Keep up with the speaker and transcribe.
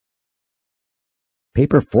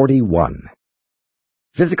Paper 41.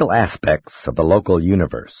 Physical Aspects of the Local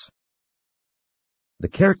Universe. The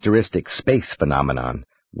characteristic space phenomenon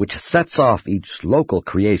which sets off each local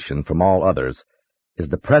creation from all others is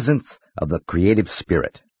the presence of the creative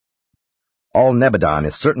spirit. All Nebadon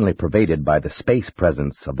is certainly pervaded by the space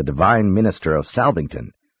presence of the divine minister of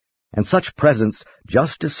Salvington, and such presence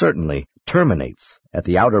just as certainly terminates at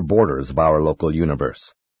the outer borders of our local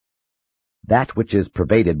universe. That which is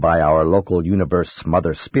pervaded by our local universe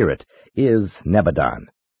mother spirit is Nebadon.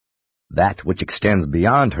 That which extends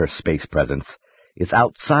beyond her space presence is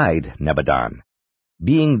outside Nebadon,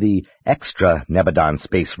 being the extra Nebadon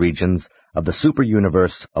space regions of the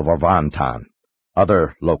super-universe of Orvanton,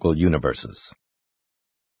 other local universes.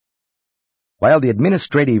 While the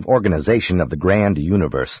administrative organization of the grand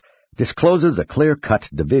universe discloses a clear-cut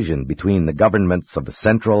division between the governments of the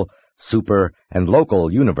central, super, and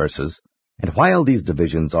local universes, and while these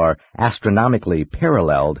divisions are astronomically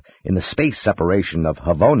paralleled in the space separation of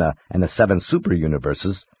Havona and the 7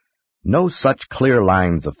 super-universes, no such clear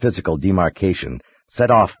lines of physical demarcation set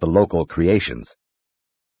off the local creations.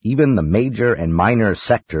 Even the major and minor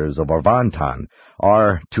sectors of Orvanton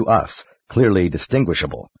are, to us, clearly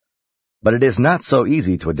distinguishable. But it is not so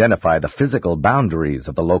easy to identify the physical boundaries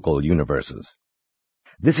of the local universes.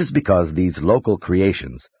 This is because these local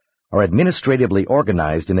creations are administratively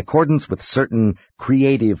organized in accordance with certain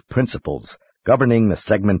creative principles governing the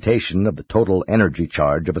segmentation of the total energy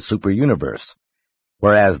charge of a super-universe,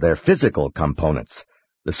 whereas their physical components,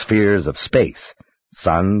 the spheres of space,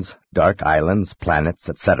 suns, dark islands, planets,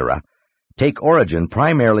 etc., take origin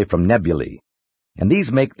primarily from nebulae, and these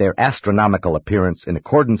make their astronomical appearance in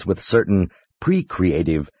accordance with certain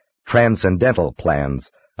pre-creative, transcendental plans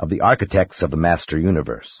of the architects of the master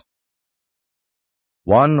universe.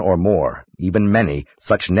 One or more, even many,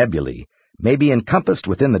 such nebulae may be encompassed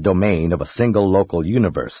within the domain of a single local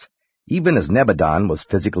universe, even as Nebadon was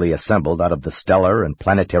physically assembled out of the stellar and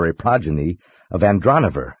planetary progeny of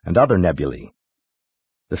Andronover and other nebulae.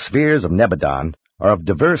 The spheres of Nebadon are of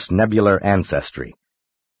diverse nebular ancestry,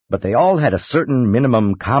 but they all had a certain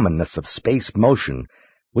minimum commonness of space motion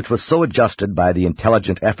which was so adjusted by the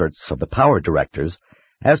intelligent efforts of the power directors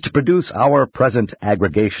as to produce our present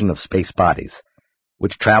aggregation of space bodies,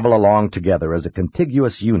 which travel along together as a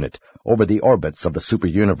contiguous unit over the orbits of the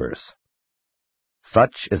super-universe.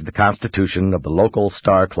 Such is the constitution of the local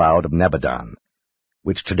star cloud of Nebadon,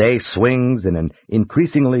 which today swings in an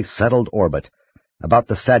increasingly settled orbit about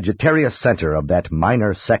the Sagittarius center of that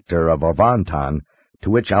minor sector of Orvanton to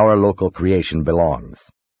which our local creation belongs.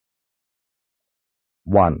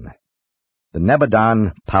 1. The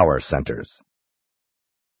Nebadon Power Centers.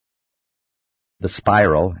 The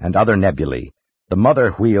spiral and other nebulae, the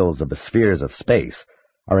mother wheels of the spheres of space,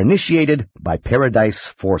 are initiated by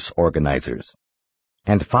Paradise Force Organizers,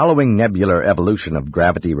 and following nebular evolution of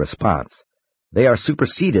gravity response, they are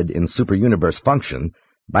superseded in super-universe function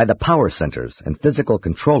by the power centers and physical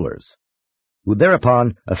controllers, who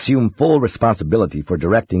thereupon assume full responsibility for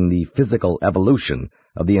directing the physical evolution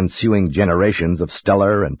of the ensuing generations of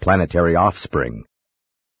stellar and planetary offspring.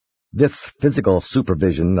 This physical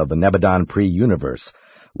supervision of the Nebadon pre-universe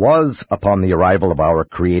was, upon the arrival of our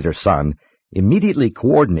Creator Son, immediately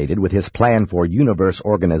coordinated with his plan for universe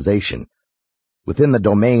organization. Within the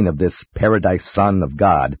domain of this Paradise Son of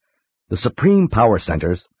God, the supreme power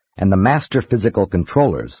centers and the master physical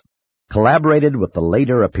controllers collaborated with the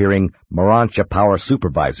later appearing Morontia power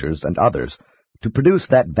supervisors and others to produce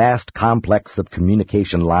that vast complex of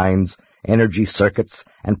communication lines, energy circuits,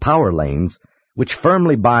 and power lanes which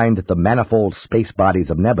firmly bind the manifold space bodies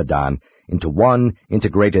of Nebadon into one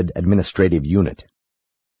integrated administrative unit.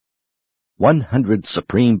 100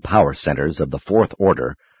 supreme power centers of the fourth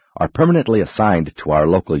order are permanently assigned to our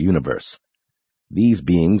local universe. These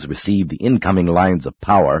beings receive the incoming lines of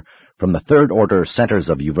power from the third-order centers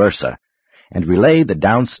of Uversa, and relay the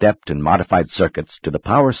downstepped and modified circuits to the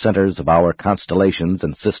power centers of our constellations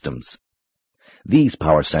and systems. These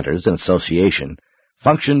power centers, in association,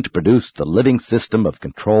 function to produce the living system of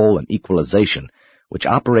control and equalization which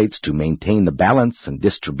operates to maintain the balance and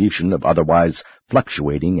distribution of otherwise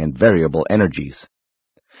fluctuating and variable energies.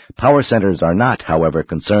 Power centers are not, however,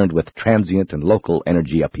 concerned with transient and local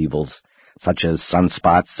energy upheavals, such as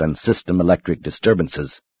sunspots and system electric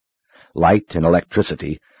disturbances. Light and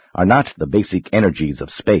electricity are not the basic energies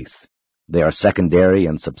of space. They are secondary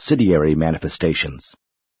and subsidiary manifestations.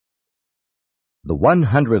 The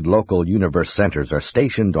 100 local universe centers are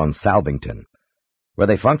stationed on Salvington, where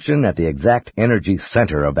they function at the exact energy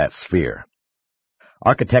center of that sphere.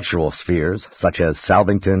 Architectural spheres, such as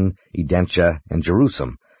Salvington, Edentia, and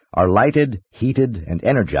Jerusalem, are lighted, heated, and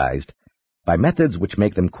energized by methods which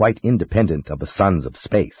make them quite independent of the suns of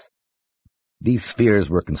space. These spheres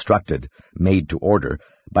were constructed, made to order,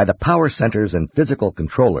 by the power centers and physical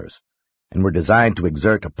controllers, and were designed to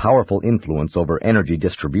exert a powerful influence over energy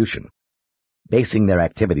distribution. Basing their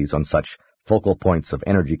activities on such focal points of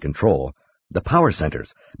energy control, the power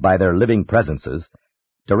centers, by their living presences,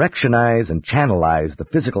 directionize and channelize the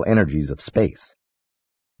physical energies of space.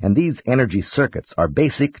 And these energy circuits are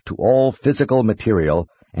basic to all physical, material,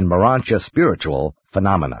 and Morontia spiritual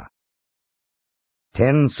phenomena.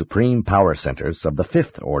 10 supreme power centers of the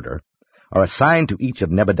fifth order are assigned to each of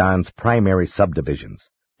Nebadon's primary subdivisions,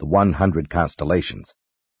 the 100 constellations.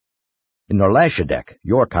 In Norlashadek,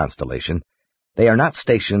 your constellation, they are not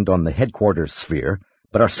stationed on the headquarters sphere,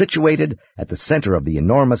 but are situated at the center of the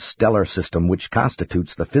enormous stellar system which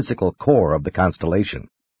constitutes the physical core of the constellation.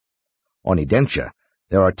 On Edentia,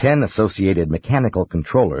 there are 10 associated mechanical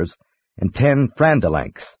controllers and 10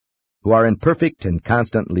 Frandalanks, who are in perfect and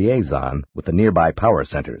constant liaison with the nearby power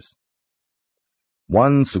centers.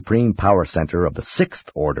 One supreme power center of the sixth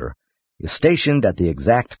order is stationed at the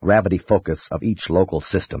exact gravity focus of each local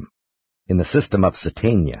system. In the system of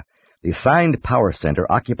Satania, the assigned power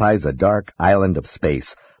center occupies a dark island of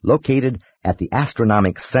space located at the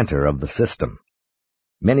astronomic center of the system.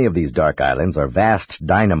 Many of these dark islands are vast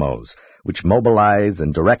dynamos which mobilize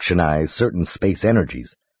and directionize certain space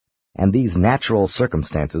energies, and these natural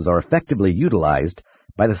circumstances are effectively utilized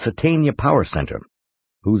by the Satania power center,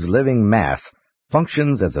 whose living mass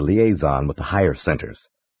functions as a liaison with the higher centers,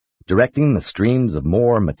 directing the streams of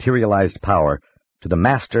more materialized power to the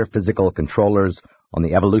master physical controllers on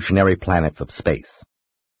the evolutionary planets of space.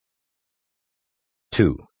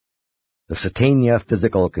 2. The Satania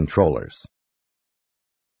physical controllers.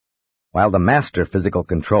 While the master physical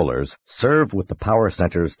controllers serve with the power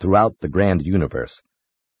centers throughout the grand universe,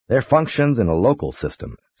 their functions in a local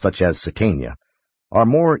system, such as Satania, are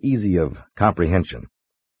more easy of comprehension.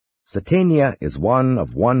 Satania is one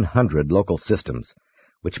of 100 local systems,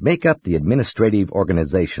 which make up the administrative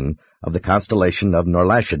organization of the constellation of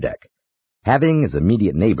Norlashadek, having as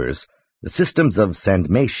immediate neighbors the systems of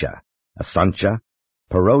Sandmatia, Asuntia,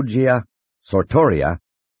 Perogia, Sortoria,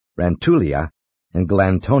 Rantulia, and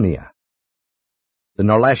Glantonia. The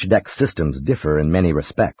Norlashadek systems differ in many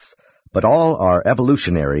respects, but all are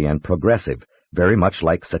evolutionary and progressive, very much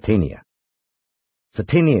like Satania.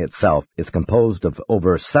 Satania itself is composed of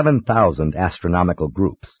over 7,000 astronomical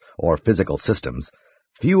groups, or physical systems,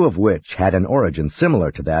 few of which had an origin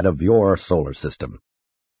similar to that of your solar system.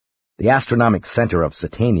 The astronomic center of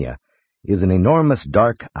Satania is an enormous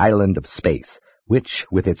dark island of space, which,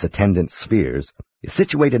 with its attendant spheres, is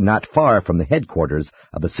situated not far from the headquarters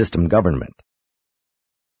of the system government.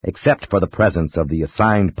 Except for the presence of the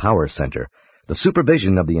assigned power center, the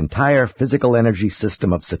supervision of the entire physical energy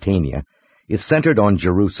system of Satania is centered on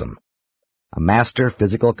Jerusalem. A master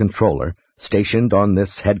physical controller, stationed on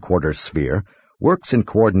this headquarters sphere, works in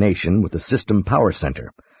coordination with the system power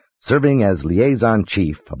center, serving as liaison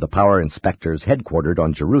chief of the power inspectors headquartered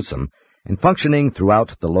on Jerusalem and functioning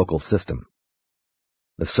throughout the local system.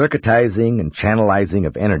 The circuitizing and channelizing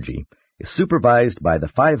of energy is supervised by the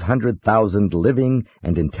 500,000 living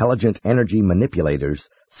and intelligent energy manipulators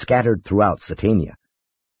scattered throughout Satania.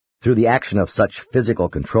 Through the action of such physical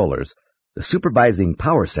controllers, the supervising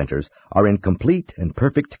power centers are in complete and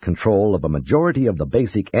perfect control of a majority of the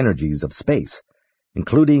basic energies of space,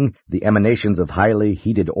 including the emanations of highly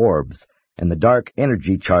heated orbs and the dark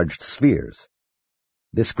energy-charged spheres.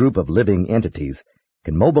 This group of living entities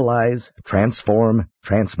can mobilize, transform,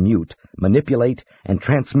 transmute, manipulate, and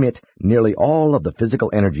transmit nearly all of the physical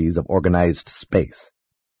energies of organized space.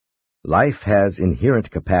 Life has inherent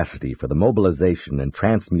capacity for the mobilization and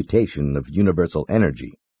transmutation of universal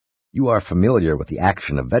energy. You are familiar with the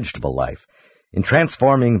action of vegetable life in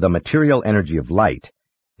transforming the material energy of light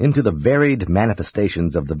into the varied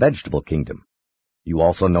manifestations of the vegetable kingdom. You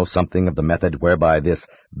also know something of the method whereby this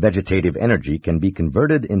vegetative energy can be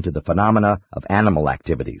converted into the phenomena of animal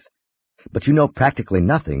activities, but you know practically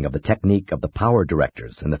nothing of the technique of the power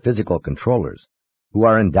directors and the physical controllers, who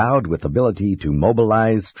are endowed with ability to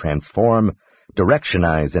mobilize, transform,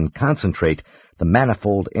 directionize, and concentrate the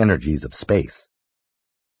manifold energies of space.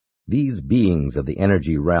 These beings of the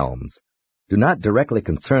energy realms do not directly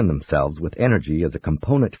concern themselves with energy as a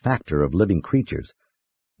component factor of living creatures,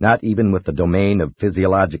 not even with the domain of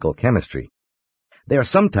physiological chemistry. They are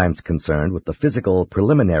sometimes concerned with the physical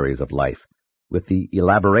preliminaries of life, with the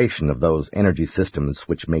elaboration of those energy systems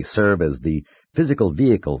which may serve as the physical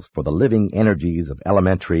vehicles for the living energies of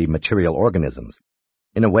elementary material organisms.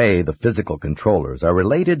 In a way, the physical controllers are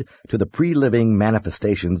related to the pre-living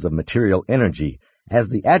manifestations of material energy as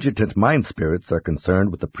the adjutant mind spirits are concerned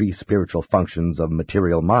with the pre-spiritual functions of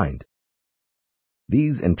material mind.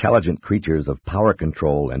 These intelligent creatures of power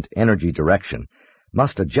control and energy direction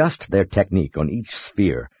must adjust their technique on each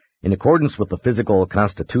sphere in accordance with the physical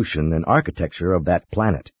constitution and architecture of that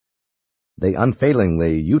planet. They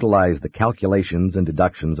unfailingly utilize the calculations and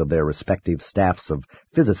deductions of their respective staffs of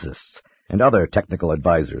physicists and other technical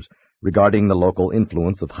advisors regarding the local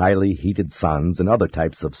influence of highly heated suns and other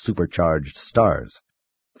types of supercharged stars.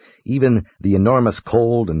 Even the enormous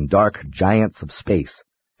cold and dark giants of space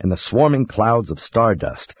and the swarming clouds of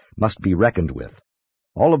stardust must be reckoned with.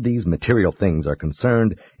 All of these material things are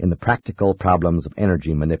concerned in the practical problems of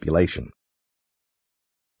energy manipulation.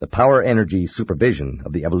 The power-energy supervision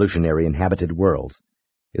of the evolutionary inhabited worlds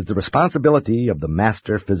is the responsibility of the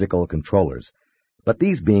master physical controllers, but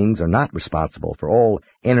these beings are not responsible for all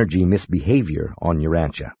energy misbehavior on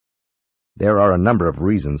Urantia. There are a number of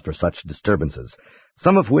reasons for such disturbances,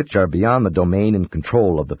 some of which are beyond the domain and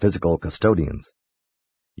control of the physical custodians.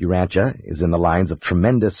 Urantia is in the lines of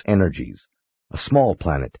tremendous energies, a small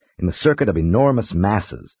planet in the circuit of enormous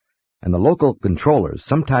masses, and the local controllers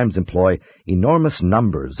sometimes employ enormous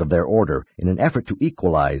numbers of their order in an effort to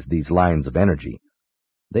equalize these lines of energy.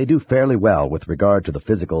 They do fairly well with regard to the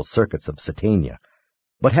physical circuits of Satania,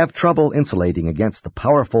 but have trouble insulating against the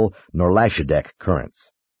powerful Norlashidek currents.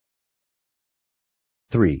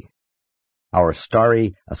 3. Our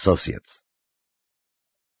starry associates.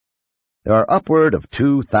 There are upward of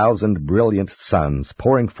 2,000 brilliant suns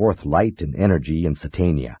pouring forth light and energy in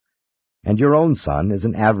Satania, and your own sun is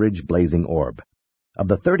an average blazing orb. Of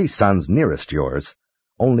the 30 suns nearest yours,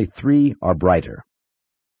 only 3 are brighter.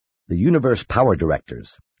 The universe power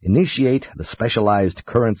directors initiate the specialized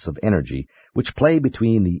currents of energy which play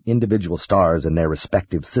between the individual stars and their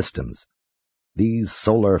respective systems. These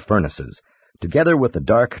solar furnaces, together with the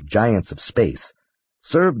dark giants of space,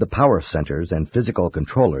 serve the power centers and physical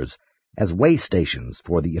controllers as way stations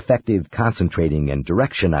for the effective concentrating and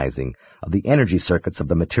directionizing of the energy circuits of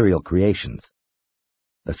the material creations.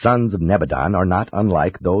 The suns of Nebadon are not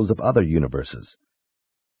unlike those of other universes.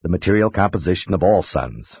 The material composition of all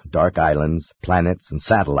suns, dark islands, planets, and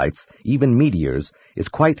satellites, even meteors, is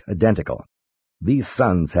quite identical. These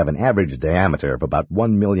suns have an average diameter of about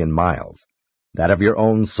 1 million miles, that of your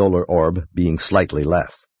own solar orb being slightly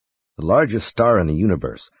less. The largest star in the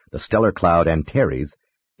universe, the stellar cloud Antares,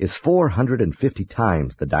 is 450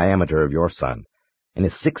 times the diameter of your sun, and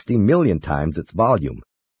is 60 million times its volume.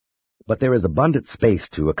 But there is abundant space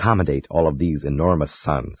to accommodate all of these enormous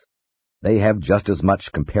suns. They have just as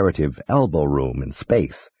much comparative elbow room in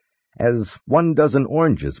space as 12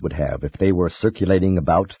 oranges would have if they were circulating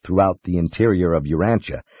about throughout the interior of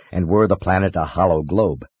Urantia and were the planet a hollow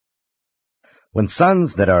globe. When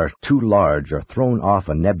suns that are too large are thrown off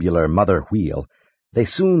a nebular mother wheel, they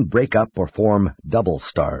soon break up or form double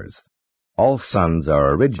stars. All suns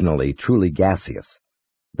are originally truly gaseous,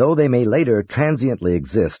 though they may later transiently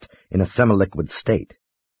exist in a semi-liquid state.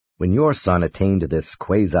 When your sun attained this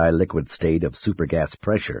quasi-liquid state of supergas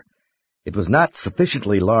pressure, it was not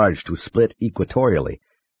sufficiently large to split equatorially,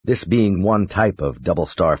 this being one type of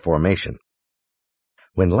double-star formation.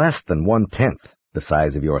 When less than 1/10 the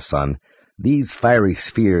size of your sun, these fiery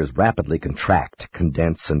spheres rapidly contract,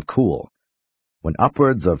 condense, and cool. When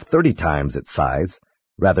upwards of 30 times its size,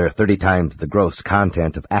 rather 30 times the gross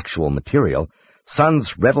content of actual material,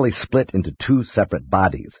 suns readily split into 2 separate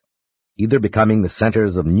bodies, either becoming the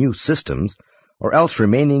centers of new systems, or else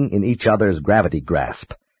remaining in each other's gravity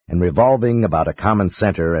grasp, and revolving about a common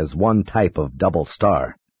center as one type of double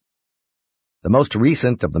star. The most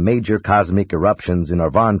recent of the major cosmic eruptions in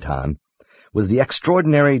Arvantan was the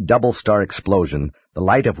extraordinary double-star explosion, the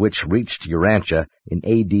light of which reached Urantia in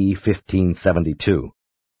A.D. 1572.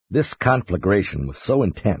 This conflagration was so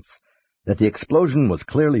intense that the explosion was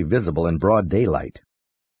clearly visible in broad daylight.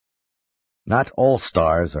 Not all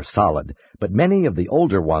stars are solid, but many of the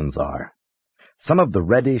older ones are. Some of the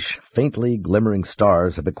reddish, faintly glimmering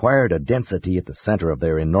stars have acquired a density at the center of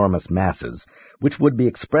their enormous masses, which would be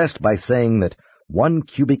expressed by saying that 1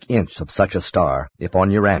 cubic inch of such a star, if on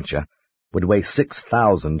Urantia, would weigh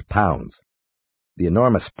 6,000 pounds. The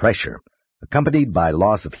enormous pressure, accompanied by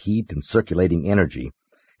loss of heat and circulating energy,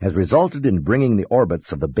 has resulted in bringing the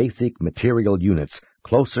orbits of the basic material units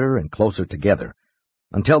closer and closer together,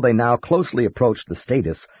 until they now closely approach the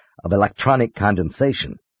status of electronic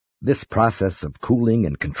condensation. This process of cooling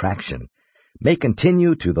and contraction may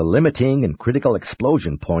continue to the limiting and critical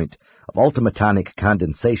explosion point of ultimatonic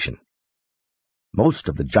condensation. Most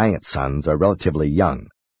of the giant suns are relatively young.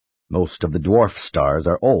 Most of the dwarf stars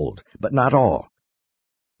are old, but not all.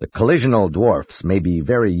 The collisional dwarfs may be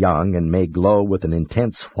very young and may glow with an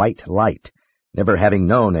intense white light, never having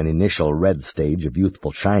known an initial red stage of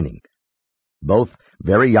youthful shining. Both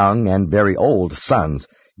very young and very old suns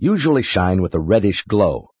usually shine with a reddish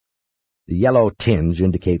glow. The yellow tinge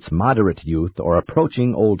indicates moderate youth or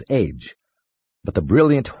approaching old age, but the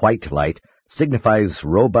brilliant white light signifies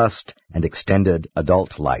robust and extended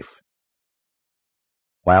adult life.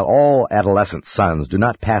 While all adolescent suns do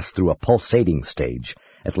not pass through a pulsating stage,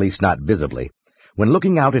 at least not visibly, when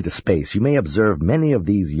looking out into space you may observe many of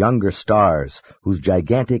these younger stars whose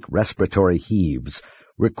gigantic respiratory heaves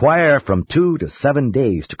require from 2 to 7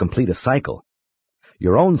 days to complete a cycle.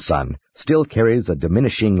 Your own sun still carries a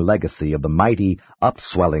diminishing legacy of the mighty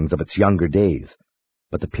upswellings of its younger days,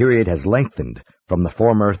 but the period has lengthened from the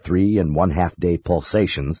former 3 1/2 day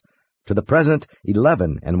pulsations to the present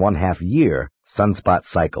 11 1/2 year sunspot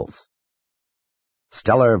cycles.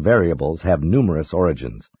 Stellar variables have numerous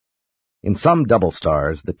origins. In some double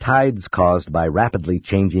stars, the tides caused by rapidly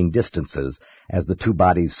changing distances as the two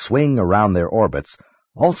bodies swing around their orbits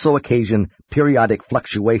also occasion periodic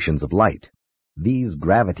fluctuations of light. These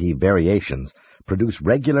gravity variations produce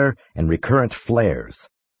regular and recurrent flares,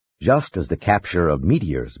 just as the capture of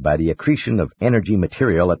meteors by the accretion of energy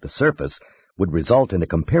material at the surface would result in a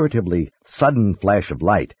comparatively sudden flash of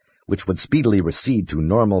light, which would speedily recede to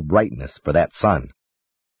normal brightness for that sun.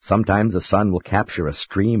 Sometimes the sun will capture a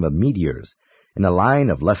stream of meteors in a line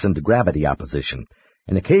of lessened gravity opposition,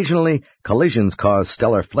 and occasionally collisions cause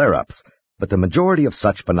stellar flare-ups, but the majority of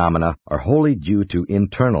such phenomena are wholly due to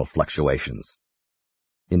internal fluctuations.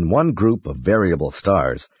 In one group of variable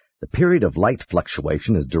stars, the period of light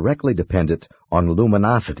fluctuation is directly dependent on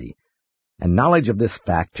luminosity, and knowledge of this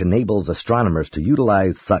fact enables astronomers to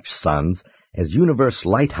utilize such suns as universe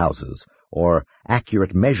lighthouses or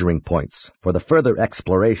accurate measuring points for the further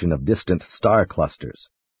exploration of distant star clusters.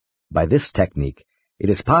 By this technique, it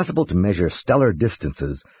is possible to measure stellar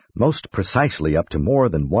distances most precisely up to more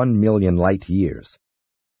than 1 million light years.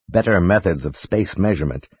 Better methods of space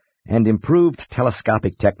measurement and improved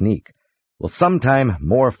telescopic technique will sometime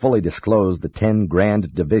more fully disclose the 10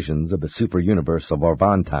 grand divisions of the superuniverse of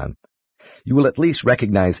Orvonton. You will at least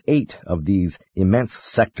recognize 8 of these immense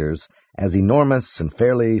sectors as enormous and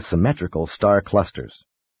fairly symmetrical star clusters.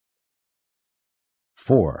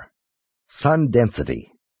 4. Sun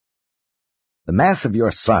density. The mass of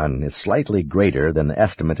your sun is slightly greater than the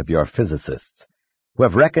estimate of your physicists, who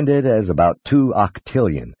have reckoned it as about 2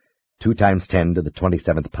 octillion, 2 times 10 to the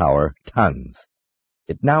 27th power, tons.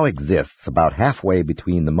 It now exists about halfway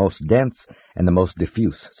between the most dense and the most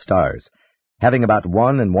diffuse stars, having about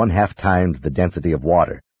 1 1/2 times the density of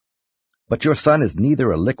water. But your sun is neither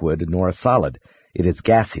a liquid nor a solid. It is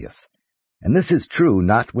gaseous. And this is true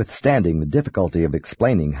notwithstanding the difficulty of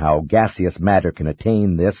explaining how gaseous matter can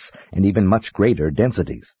attain this and even much greater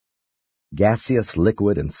densities. Gaseous,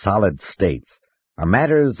 liquid, and solid states are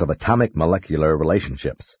matters of atomic molecular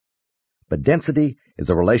relationships. But density is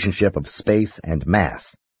a relationship of space and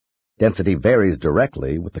mass. Density varies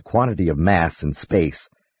directly with the quantity of mass in space,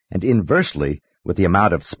 and inversely with the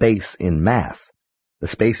amount of space in mass, the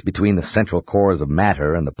space between the central cores of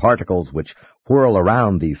matter and the particles which whirl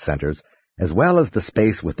around these centers, as well as the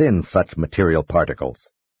space within such material particles.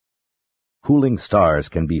 Cooling stars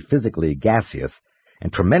can be physically gaseous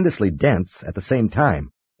and tremendously dense at the same time.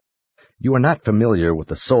 You are not familiar with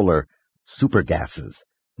the solar supergases,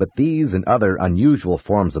 but these and other unusual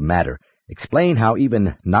forms of matter explain how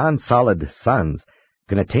even non-solid suns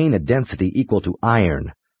can attain a density equal to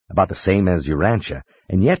iron, about the same as Urantia,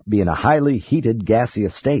 and yet be in a highly heated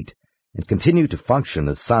gaseous state, and continue to function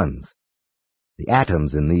as suns. The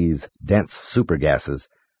atoms in these dense supergases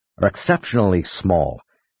are exceptionally small.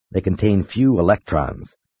 They contain few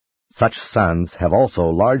electrons. Such suns have also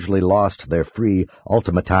largely lost their free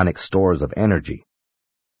ultimatonic stores of energy.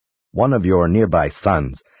 One of your nearby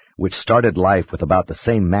suns, which started life with about the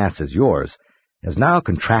same mass as yours, has now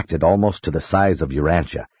contracted almost to the size of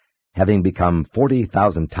Urantia, having become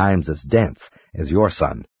 40,000 times as dense as your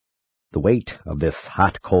sun. The weight of this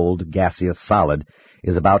hot-cold gaseous solid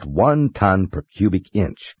is about 1 ton per cubic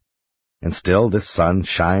inch, and still this sun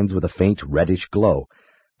shines with a faint reddish glow,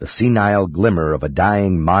 the senile glimmer of a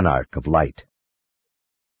dying monarch of light.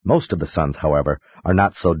 Most of the suns, however, are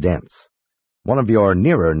not so dense. One of your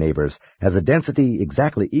nearer neighbors has a density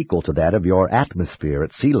exactly equal to that of your atmosphere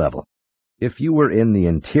at sea level. If you were in the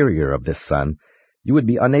interior of this sun, you would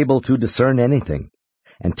be unable to discern anything,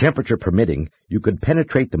 and temperature permitting, you could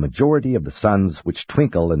penetrate the majority of the suns which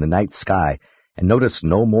twinkle in the night sky and notice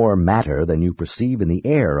no more matter than you perceive in the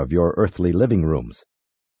air of your earthly living rooms.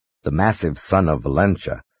 The massive sun of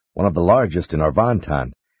Valentia, one of the largest in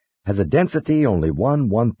Orvonton, has a density only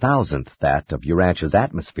 1/1000th that of Urantia's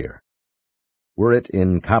atmosphere. Were it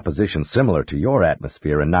in composition similar to your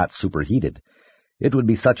atmosphere and not superheated, it would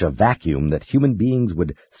be such a vacuum that human beings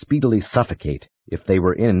would speedily suffocate if they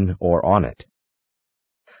were in or on it.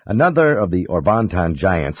 Another of the Orvonton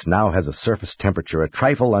giants now has a surface temperature a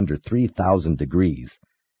trifle under 3,000 degrees.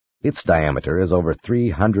 Its diameter is over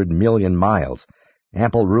 300 million miles,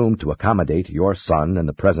 ample room to accommodate your sun and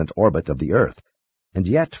the present orbit of the Earth, and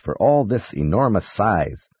yet for all this enormous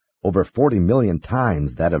size, over 40 million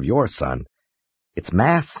times that of your sun, its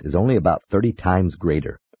mass is only about 30 times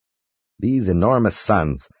greater. These enormous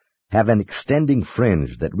suns have an extending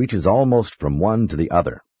fringe that reaches almost from one to the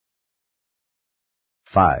other.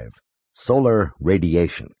 5. Solar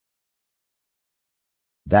radiation.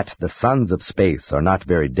 That the suns of space are not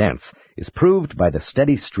very dense is proved by the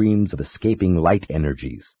steady streams of escaping light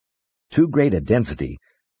energies. Too great a density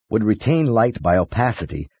would retain light by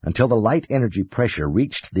opacity until the light energy pressure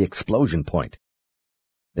reached the explosion point.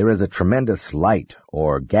 There is a tremendous light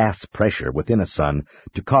or gas pressure within a sun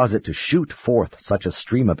to cause it to shoot forth such a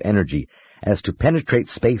stream of energy as to penetrate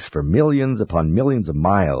space for millions upon millions of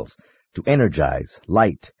miles, to energize,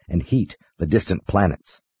 light, and heat the distant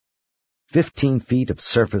planets. 15 feet of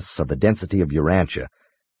surface of the density of Urantia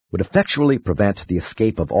would effectually prevent the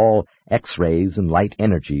escape of all X-rays and light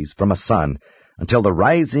energies from a sun until the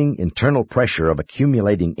rising internal pressure of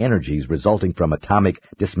accumulating energies resulting from atomic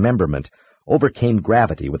dismemberment overcame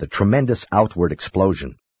gravity with a tremendous outward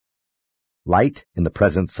explosion. Light, in the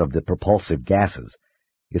presence of the propulsive gases,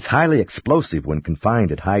 is highly explosive when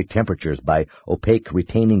confined at high temperatures by opaque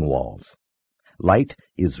retaining walls. Light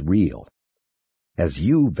is real. As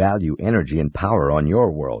you value energy and power on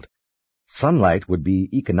your world, sunlight would be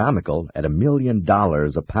economical at $1 million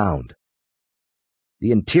a pound.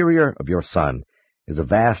 The interior of your sun is a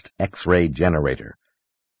vast X-ray generator.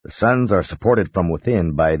 The suns are supported from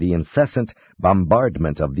within by the incessant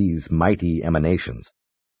bombardment of these mighty emanations.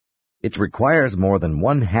 It requires more than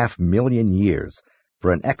 500,000 years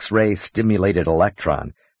for an X-ray stimulated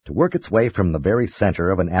electron to work its way from the very center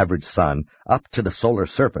of an average sun up to the solar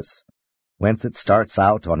surface, whence it starts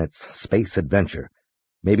out on its space adventure,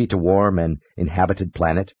 maybe to warm an inhabited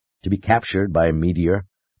planet, to be captured by a meteor,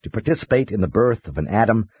 to participate in the birth of an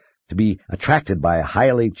atom, to be attracted by a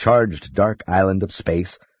highly charged dark island of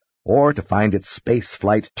space, or to find its space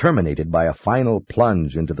flight terminated by a final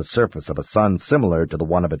plunge into the surface of a sun similar to the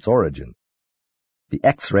one of its origin. The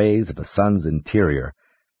X-rays of the sun's interior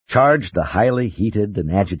charge the highly heated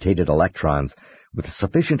and agitated electrons with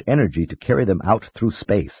sufficient energy to carry them out through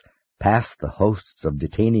space, past the hosts of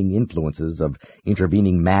detaining influences of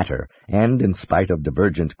intervening matter, and, in spite of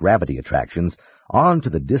divergent gravity attractions, on to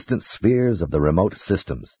the distant spheres of the remote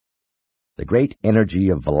systems. The great energy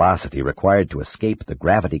of velocity required to escape the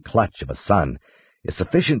gravity clutch of a sun is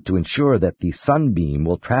sufficient to ensure that the sunbeam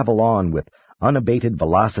will travel on with unabated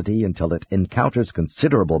velocity until it encounters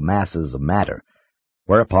considerable masses of matter,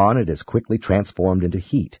 whereupon it is quickly transformed into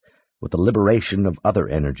heat with the liberation of other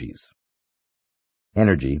energies.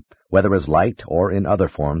 Energy, whether as light or in other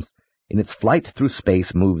forms, in its flight through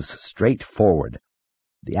space moves straight forward.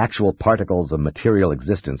 The actual particles of material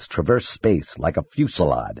existence traverse space like a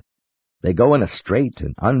fusillade. They go in a straight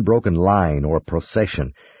and unbroken line or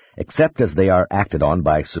procession, except as they are acted on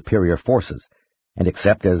by superior forces, and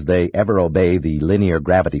except as they ever obey the linear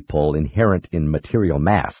gravity pull inherent in material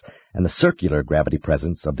mass and the circular gravity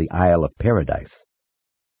presence of the Isle of Paradise.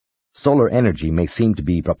 Solar energy may seem to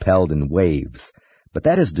be propelled in waves, but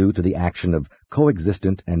that is due to the action of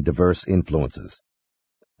coexistent and diverse influences.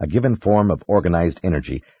 A given form of organized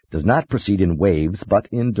energy does not proceed in waves but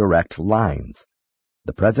in direct lines.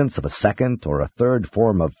 The presence of a second or a third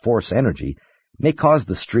form of force energy may cause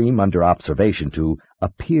the stream under observation to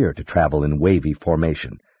appear to travel in wavy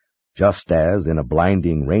formation, just as in a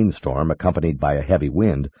blinding rainstorm accompanied by a heavy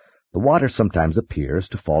wind, the water sometimes appears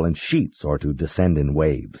to fall in sheets or to descend in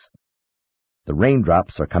waves. The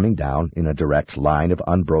raindrops are coming down in a direct line of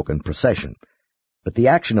unbroken procession, but the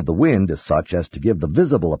action of the wind is such as to give the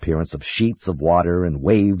visible appearance of sheets of water and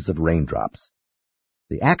waves of raindrops.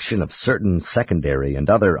 The action of certain secondary and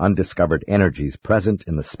other undiscovered energies present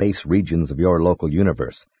in the space regions of your local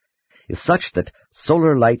universe is such that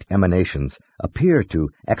solar light emanations appear to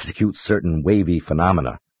execute certain wavy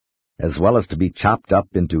phenomena, as well as to be chopped up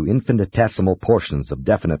into infinitesimal portions of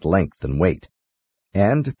definite length and weight.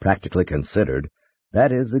 And, practically considered,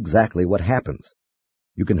 that is exactly what happens.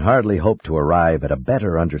 You can hardly hope to arrive at a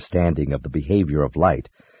better understanding of the behavior of light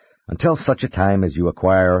until such a time as you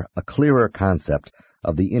acquire a clearer concept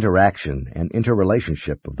of the interaction and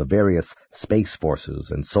interrelationship of the various space forces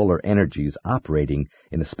and solar energies operating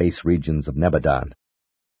in the space regions of Nebadon.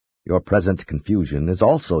 Your present confusion is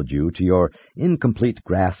also due to your incomplete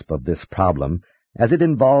grasp of this problem, as it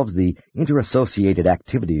involves the interassociated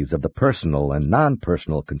activities of the personal and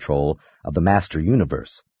non-personal control of the master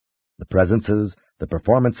universe, the presences, the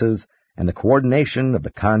performances, and the coordination of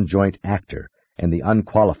the conjoint actor and the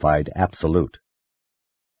unqualified absolute.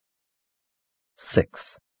 6.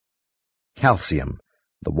 Calcium,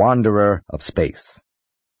 the wanderer of space.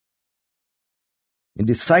 In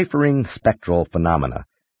deciphering spectral phenomena,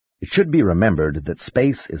 it should be remembered that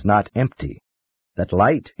space is not empty, that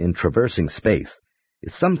light in traversing space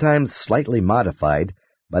is sometimes slightly modified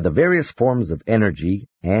by the various forms of energy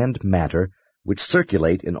and matter which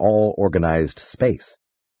circulate in all organized space.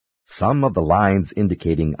 Some of the lines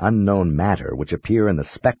indicating unknown matter which appear in the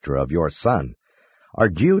spectra of your sun are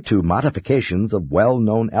due to modifications of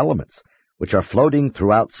well-known elements which are floating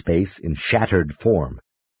throughout space in shattered form,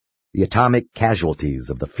 the atomic casualties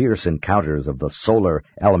of the fierce encounters of the solar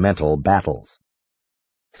elemental battles.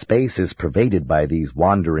 Space is pervaded by these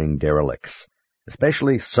wandering derelicts,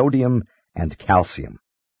 especially sodium and calcium.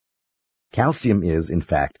 Calcium is, in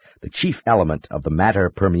fact, the chief element of the matter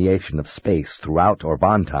permeation of space throughout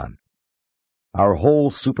Orvonton. Our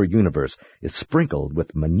whole super-universe is sprinkled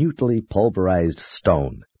with minutely pulverized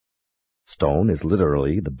stone. Stone is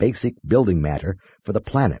literally the basic building matter for the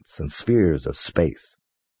planets and spheres of space.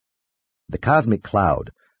 The cosmic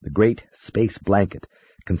cloud, the great space blanket,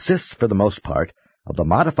 consists for the most part of the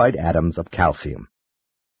modified atoms of calcium.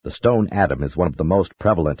 The stone atom is one of the most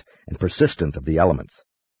prevalent and persistent of the elements.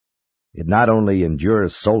 It not only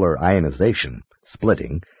endures solar ionization,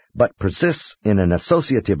 splitting, but persists in an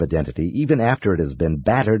associative identity even after it has been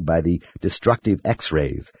battered by the destructive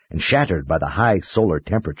X-rays and shattered by the high solar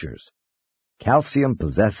temperatures. Calcium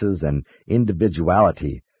possesses an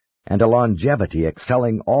individuality and a longevity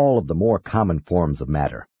excelling all of the more common forms of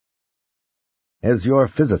matter. As your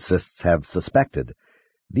physicists have suspected,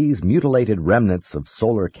 these mutilated remnants of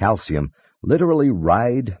solar calcium literally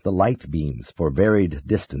ride the light beams for varied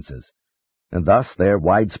distances, and thus their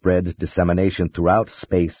widespread dissemination throughout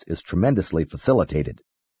space is tremendously facilitated.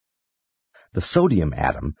 The sodium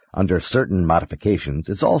atom, under certain modifications,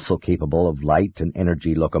 is also capable of light and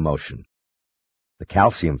energy locomotion. The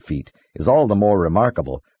calcium feat is all the more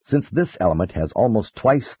remarkable since this element has almost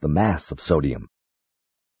twice the mass of sodium.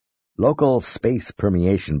 Local space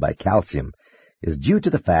permeation by calcium is due to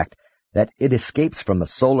the fact that it escapes from the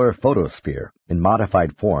solar photosphere in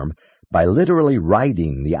modified form by literally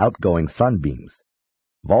riding the outgoing sunbeams.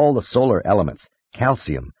 Of all the solar elements,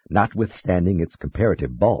 calcium, notwithstanding its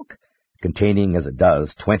comparative bulk, containing as it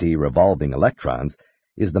does 20 revolving electrons,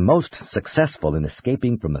 is the most successful in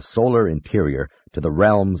escaping from the solar interior to the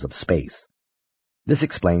realms of space. This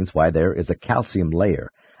explains why there is a calcium layer,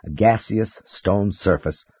 a gaseous stone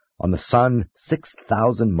surface, on the sun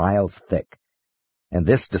 6,000 miles thick, and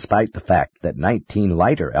this despite the fact that 19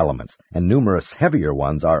 lighter elements and numerous heavier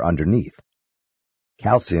ones are underneath.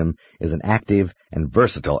 Calcium is an active and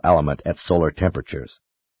versatile element at solar temperatures.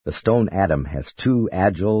 The stone atom has 2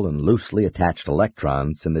 agile and loosely attached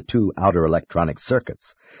electrons in the 2 outer electronic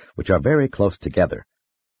circuits, which are very close together.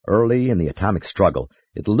 Early in the atomic struggle,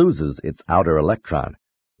 it loses its outer electron,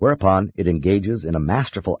 whereupon it engages in a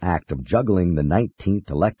masterful act of juggling the 19th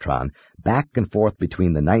electron back and forth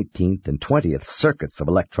between the 19th and 20th circuits of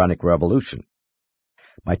electronic revolution.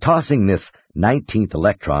 By tossing this 19th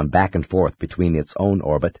electron back and forth between its own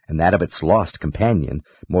orbit and that of its lost companion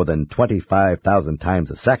more than 25,000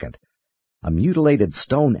 times a second, a mutilated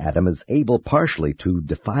stone atom is able partially to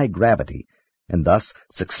defy gravity and thus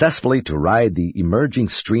successfully to ride the emerging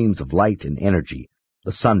streams of light and energy,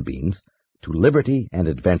 the sunbeams, to liberty and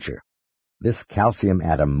adventure. This calcium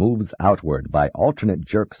atom moves outward by alternate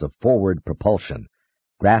jerks of forward propulsion,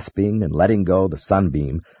 grasping and letting go the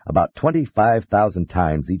sunbeam about 25,000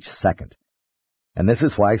 times each second. And this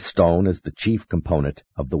is why stone is the chief component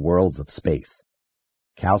of the worlds of space.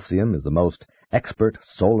 Calcium is the most expert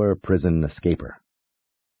solar prison escaper.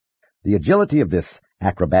 The agility of this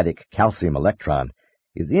acrobatic calcium electron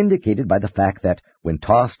is indicated by the fact that, when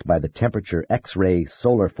tossed by the temperature X-ray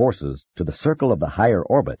solar forces to the circle of the higher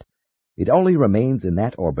orbit, it only remains in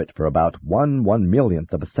that orbit for about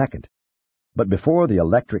 1/1,000,000th of a second. But before the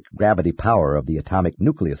electric gravity power of the atomic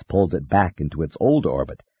nucleus pulls it back into its old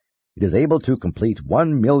orbit, it is able to complete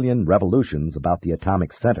 1,000,000 revolutions about the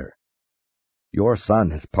atomic center. Your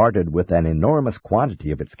sun has parted with an enormous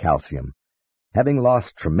quantity of its calcium, having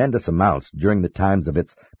lost tremendous amounts during the times of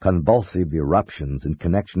its convulsive eruptions in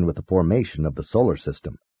connection with the formation of the solar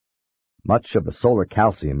system. Much of the solar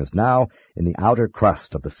calcium is now in the outer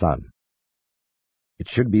crust of the Sun. It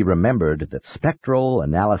should be remembered that spectral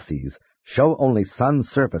analyses show only Sun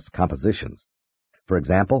surface compositions. For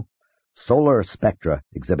example, solar spectra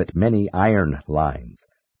exhibit many iron lines,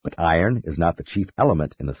 but iron is not the chief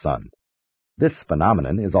element in the Sun. This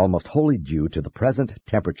phenomenon is almost wholly due to the present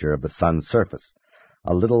temperature of the Sun's surface,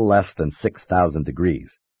 a little less than 6,000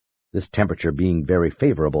 degrees, this temperature being very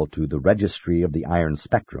favorable to the registry of the iron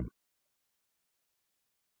spectrum.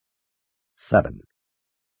 7.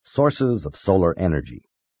 Sources of solar energy.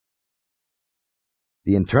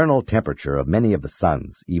 The internal temperature of many of the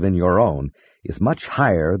suns, even your own, is much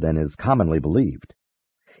higher than is commonly believed.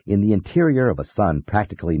 In the interior of a sun,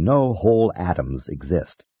 practically no whole atoms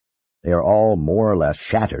exist. They are all more or less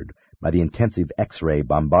shattered by the intensive X-ray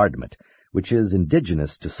bombardment, which is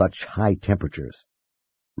indigenous to such high temperatures.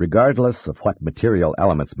 Regardless of what material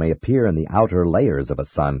elements may appear in the outer layers of a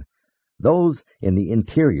sun, those in the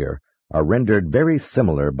interior are rendered very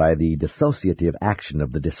similar by the dissociative action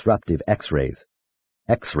of the disruptive X-rays.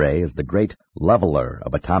 X-ray is the great leveler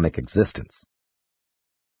of atomic existence.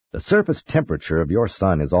 The surface temperature of your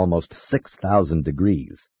sun is almost 6,000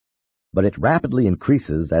 degrees, but it rapidly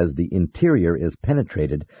increases as the interior is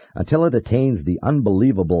penetrated until it attains the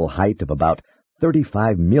unbelievable height of about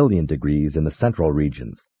 35 million degrees in the central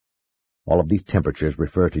regions. All of these temperatures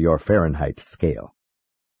refer to your Fahrenheit scale.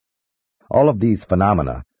 All of these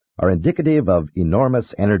phenomena are indicative of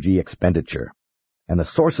enormous energy expenditure, and the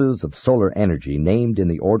sources of solar energy named in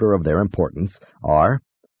the order of their importance are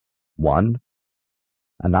 1.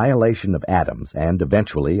 Annihilation of atoms and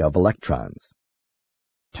eventually of electrons.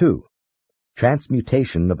 2.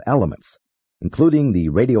 Transmutation of elements, including the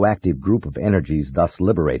radioactive group of energies thus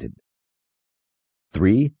liberated.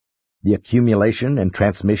 3. The accumulation and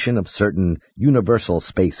transmission of certain universal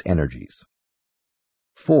space energies.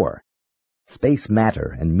 4. Space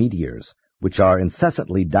matter and meteors, which are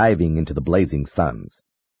incessantly diving into the blazing suns.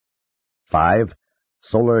 5.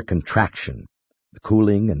 Solar contraction. The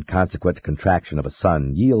cooling and consequent contraction of a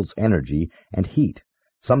sun yields energy and heat,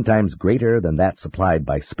 sometimes greater than that supplied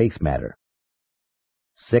by space matter.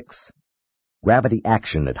 6. Gravity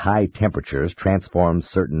action at high temperatures transforms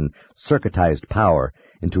certain circuitized power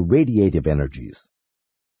into radiative energies.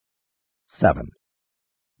 7.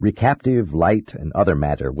 Recaptive light and other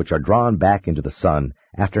matter which are drawn back into the sun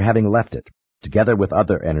after having left it, together with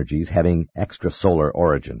other energies having extrasolar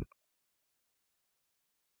origin.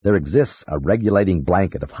 There exists a regulating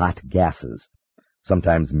blanket of hot gases,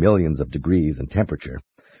 sometimes millions of degrees in temperature,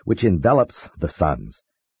 which envelops the suns,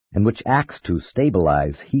 and which acts to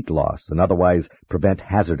stabilize heat loss and otherwise prevent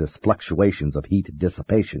hazardous fluctuations of heat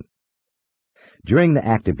dissipation. During the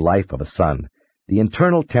active life of a sun, the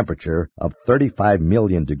internal temperature of 35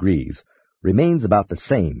 million degrees remains about the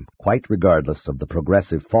same, quite regardless of the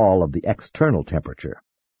progressive fall of the external temperature.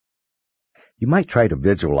 You might try to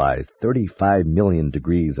visualize 35 million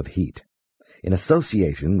degrees of heat, in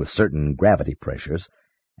association with certain gravity pressures,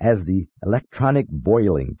 as the electronic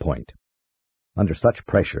boiling point. Under such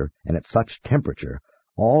pressure and at such temperature,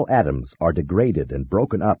 all atoms are degraded and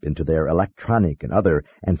broken up into their electronic and other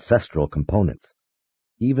ancestral components.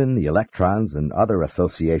 Even the electrons and other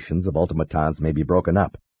associations of ultimatons may be broken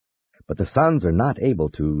up, but the suns are not able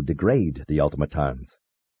to degrade the ultimatons.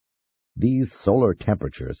 These solar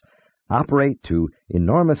temperatures operate to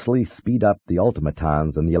enormously speed up the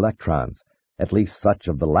ultimatons and the electrons, at least such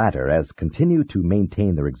of the latter as continue to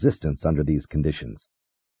maintain their existence under these conditions.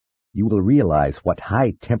 You will realize what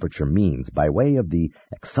high temperature means by way of the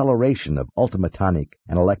acceleration of ultimatonic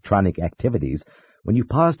and electronic activities when you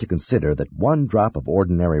pause to consider that one drop of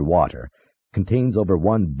ordinary water contains over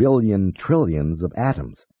 1 billion trillions of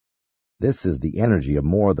atoms. This is the energy of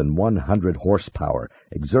more than 100 horsepower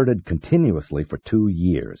exerted continuously for 2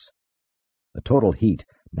 years. The total heat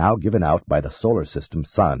now given out by the solar system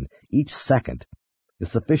sun each second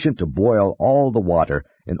is sufficient to boil all the water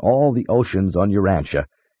in all the oceans on Urantia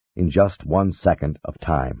in just 1 second of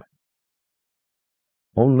time.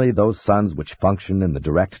 Only those suns which function in the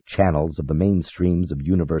direct channels of the main streams of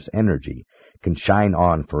universe energy can shine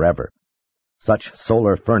on forever. Such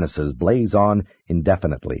solar furnaces blaze on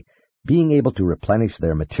indefinitely, being able to replenish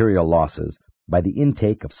their material losses by the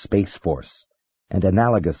intake of space force and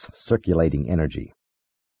analogous circulating energy.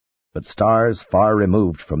 But stars far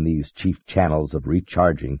removed from these chief channels of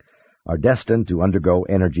recharging are destined to undergo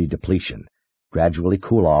energy depletion, gradually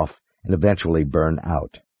cool off, and eventually burn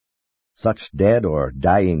out. Such dead or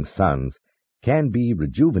dying suns can be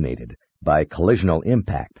rejuvenated by collisional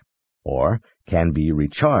impact, or can be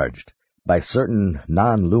recharged by certain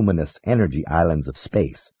non-luminous energy islands of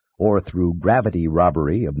space, or through gravity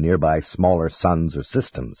robbery of nearby smaller suns or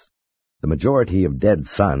systems. The majority of dead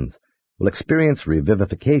suns will experience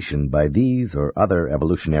revivification by these or other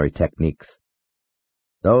evolutionary techniques.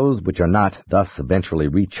 Those which are not thus eventually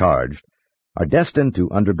recharged are destined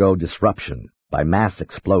to undergo disruption by mass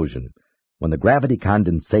explosion when the gravity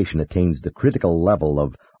condensation attains the critical level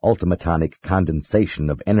of ultimatonic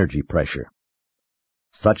condensation of energy pressure.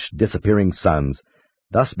 Such disappearing suns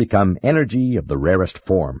thus become energy of the rarest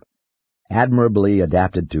form, admirably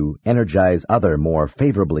adapted to energize other more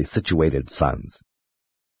favorably situated suns.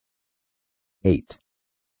 8.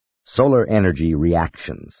 Solar energy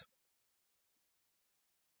reactions.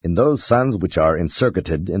 In those suns which are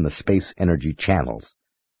encircuited in the space energy channels,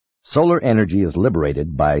 solar energy is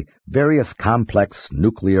liberated by various complex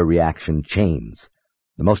nuclear reaction chains,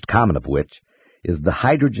 the most common of which is the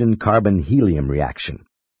hydrogen-carbon-helium reaction.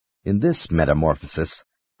 In this metamorphosis,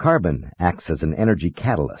 carbon acts as an energy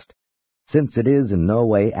catalyst, since it is in no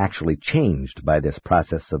way actually changed by this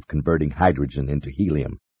process of converting hydrogen into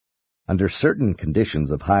helium. Under certain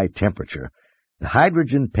conditions of high temperature, the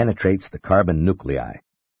hydrogen penetrates the carbon nuclei.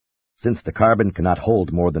 Since the carbon cannot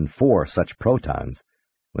hold more than 4 such protons,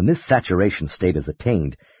 when this saturation state is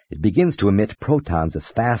attained, it begins to emit protons as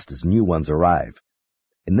fast as new ones arrive.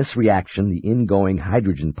 In this reaction, the ingoing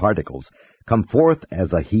hydrogen particles come forth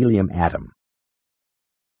as a helium atom.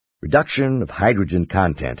 Reduction of hydrogen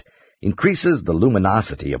content increases the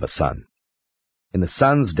luminosity of a sun. In the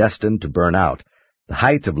suns destined to burn out, the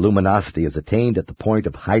height of luminosity is attained at the point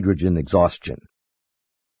of hydrogen exhaustion.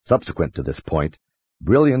 Subsequent to this point,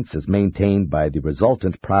 brilliance is maintained by the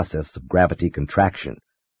resultant process of gravity contraction.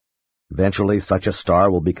 Eventually, such a star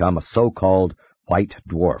will become a so-called white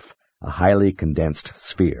dwarf, a highly condensed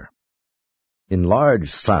sphere. In large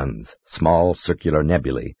suns, small circular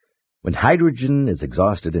nebulae, when hydrogen is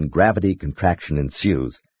exhausted and gravity contraction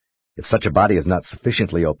ensues, if such a body is not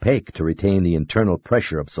sufficiently opaque to retain the internal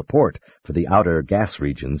pressure of support for the outer gas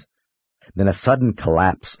regions, then a sudden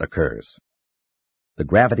collapse occurs. The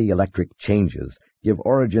gravity-electric changes give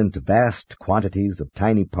origin to vast quantities of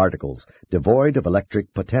tiny particles devoid of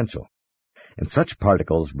electric potential, and such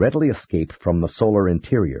particles readily escape from the solar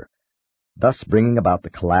interior, thus bringing about the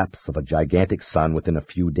collapse of a gigantic sun within a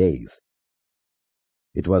few days.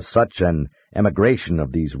 It was such an emigration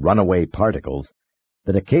of these runaway particles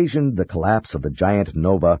that occasioned the collapse of the giant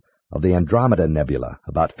nova of the Andromeda Nebula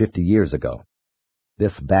about 50 years ago.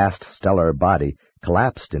 This vast stellar body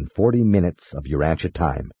collapsed in 40 minutes of Urantia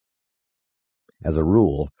time. As a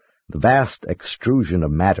rule, the vast extrusion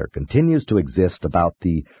of matter continues to exist about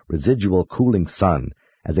the residual cooling sun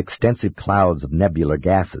as extensive clouds of nebular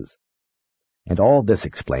gases, and all this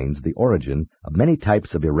explains the origin of many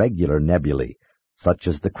types of irregular nebulae, such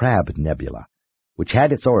as the Crab Nebula, which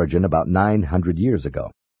had its origin about 900 years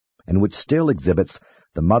ago, and which still exhibits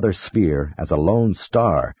the mother sphere as a lone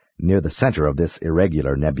star near the center of this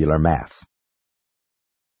irregular nebular mass.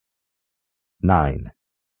 9.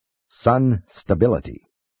 Sun stability.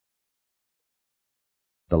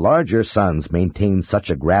 The larger suns maintain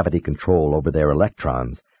such a gravity control over their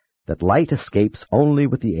electrons that light escapes only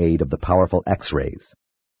with the aid of the powerful X-rays.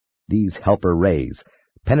 These helper rays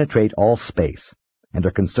penetrate all space and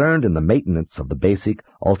are concerned in the maintenance of the basic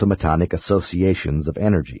ultimatonic associations of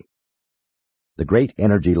energy. The great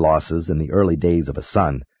energy losses in the early days of a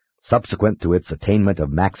sun, subsequent to its attainment of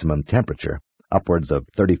maximum temperature, upwards of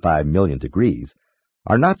 35 million degrees,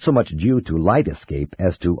 are not so much due to light escape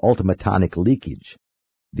as to ultimatonic leakage.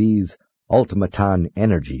 These ultimaton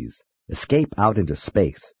energies escape out into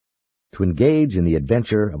space to engage in the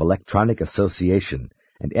adventure of electronic association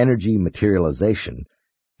and energy materialization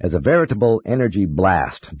as a veritable energy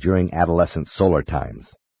blast during adolescent solar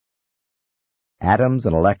times. Atoms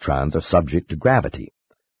and electrons are subject to gravity.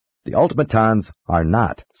 The ultimatons are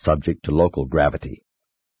not subject to local gravity,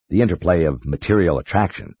 the interplay of material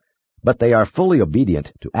attraction, but they are fully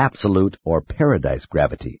obedient to absolute or paradise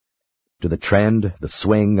gravity, to the trend, the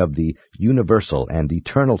swing of the universal and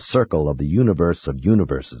eternal circle of the universe of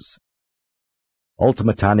universes.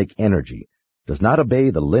 Ultimatonic energy does not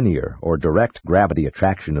obey the linear or direct gravity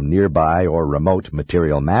attraction of nearby or remote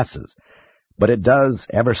material masses, but it does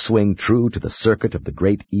ever swing true to the circuit of the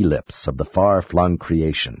great ellipse of the far-flung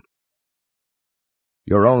creation.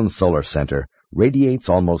 Your own solar center radiates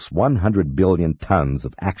almost 100 billion tons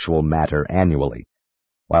of actual matter annually,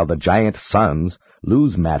 while the giant suns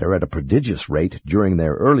lose matter at a prodigious rate during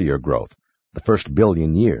their earlier growth, the first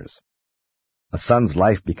billion years. A sun's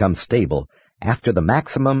life becomes stable after the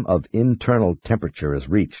maximum of internal temperature is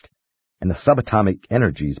reached, and the subatomic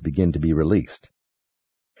energies begin to be released.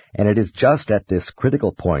 and it is just at this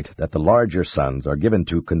critical point that the larger suns are given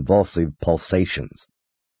to convulsive pulsations.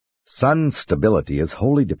 Sun stability is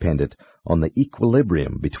wholly dependent on the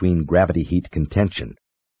equilibrium between gravity-heat contention,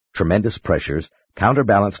 tremendous pressures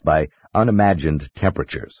counterbalanced by unimagined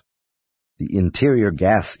temperatures. The interior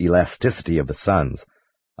gas elasticity of the suns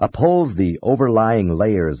upholds the overlying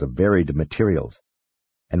layers of varied materials,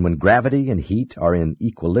 and when gravity and heat are in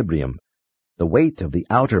equilibrium, the weight of the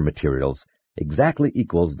outer materials exactly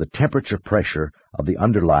equals the temperature pressure of the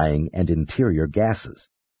underlying and interior gases.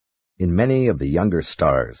 In many of the younger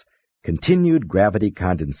stars, continued gravity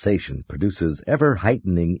condensation produces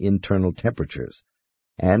ever-heightening internal temperatures,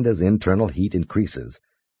 and as internal heat increases,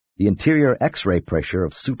 the interior X-ray pressure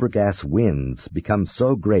of supergas winds becomes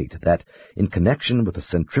so great that, in connection with the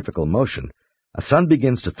centrifugal motion, a sun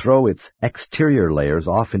begins to throw its exterior layers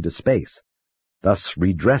off into space, thus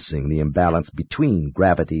redressing the imbalance between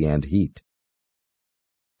gravity and heat.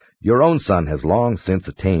 Your own sun has long since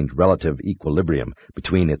attained relative equilibrium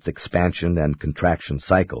between its expansion and contraction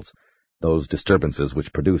cycles, those disturbances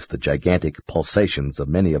which produce the gigantic pulsations of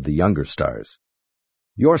many of the younger stars.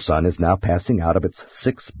 Your sun is now passing out of its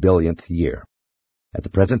 6 billionth year. At the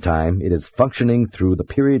present time, it is functioning through the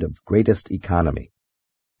period of greatest economy.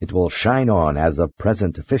 It will shine on as of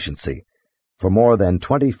present efficiency for more than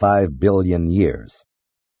 25 billion years.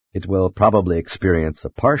 It will probably experience a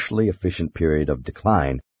partially efficient period of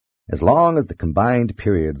decline as long as the combined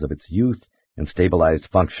periods of its youth and stabilized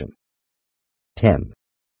function. 10.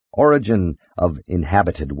 Origin of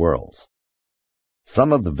inhabited worlds.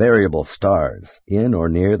 Some of the variable stars, in or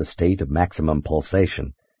near the state of maximum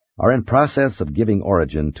pulsation, are in process of giving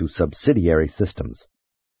origin to subsidiary systems,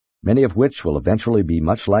 many of which will eventually be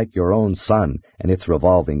much like your own sun and its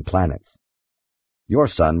revolving planets. Your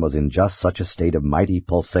sun was in just such a state of mighty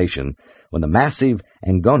pulsation when the massive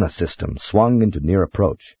Angona system swung into near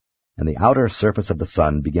approach, and the outer surface of the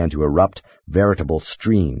sun began to erupt veritable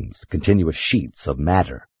streams, continuous sheets of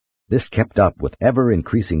matter. This kept up with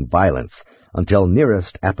ever-increasing violence until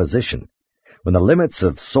nearest apposition, when the limits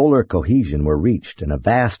of solar cohesion were reached and a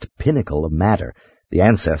vast pinnacle of matter, the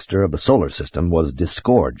ancestor of the solar system, was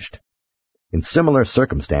disgorged. In similar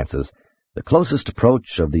circumstances, the closest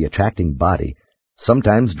approach of the attracting body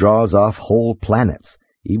sometimes draws off whole planets,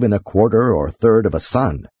 even a quarter or third of a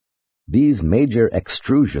sun. These major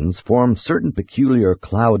extrusions form certain peculiar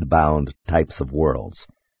cloud-bound types of worlds,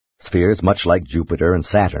 spheres much like Jupiter and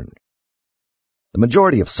Saturn. The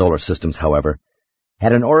majority of solar systems, however,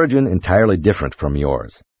 had an origin entirely different from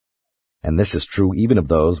yours, and this is true even of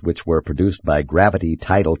those which were produced by gravity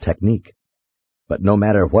tidal technique. But no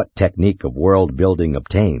matter what technique of world-building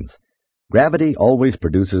obtains, gravity always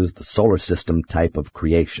produces the solar system type of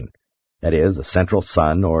creation, that is, a central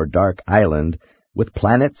sun or dark island with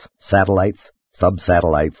planets, satellites,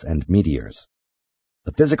 sub-satellites, and meteors.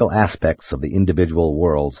 The physical aspects of the individual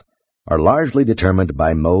worlds are largely determined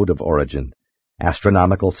by mode of origin,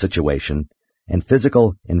 astronomical situation, and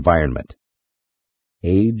physical environment.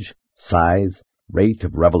 Age, size, rate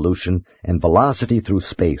of revolution, and velocity through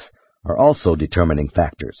space are also determining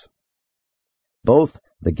factors. Both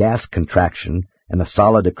the gas contraction and the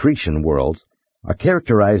solid accretion worlds are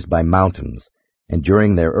characterized by mountains, and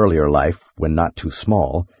during their earlier life, when not too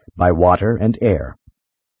small, by water and air.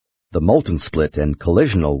 The molten split and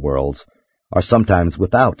collisional worlds are sometimes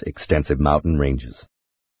without extensive mountain ranges.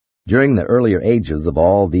 During the earlier ages of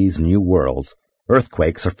all these new worlds,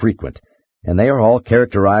 earthquakes are frequent, and they are all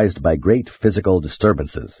characterized by great physical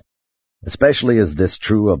disturbances. Especially is this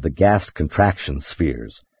true of the gas contraction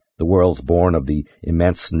spheres, the worlds born of the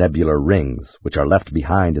immense nebular rings which are left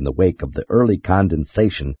behind in the wake of the early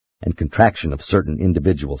condensation and contraction of certain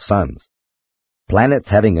individual suns. Planets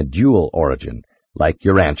having a dual origin, like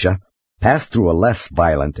Urantia, pass through a less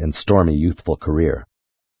violent and stormy youthful career.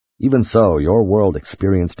 Even so, your world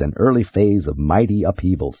experienced an early phase of mighty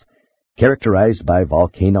upheavals, characterized by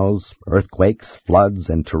volcanoes, earthquakes, floods,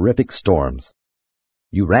 and terrific storms.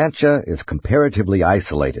 Urantia is comparatively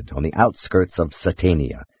isolated on the outskirts of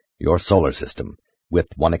Satania, your solar system, with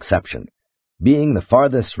one exception, being the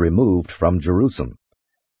farthest removed from Jerusalem,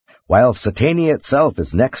 while Satania itself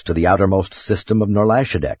is next to the outermost system of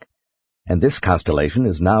Norlashadek, and this constellation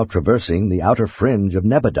is now traversing the outer fringe of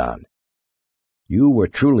Nebadon. You were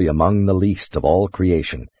truly among the least of all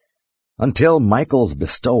creation, until Michael's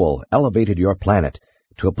bestowal elevated your planet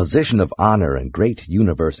to a position of honor and great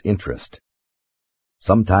universe interest.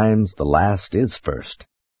 Sometimes the last is first,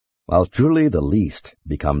 while truly the least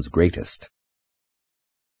becomes greatest.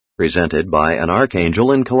 Presented by an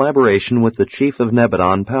Archangel in collaboration with the Chief of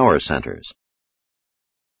Nebadon Power Centers.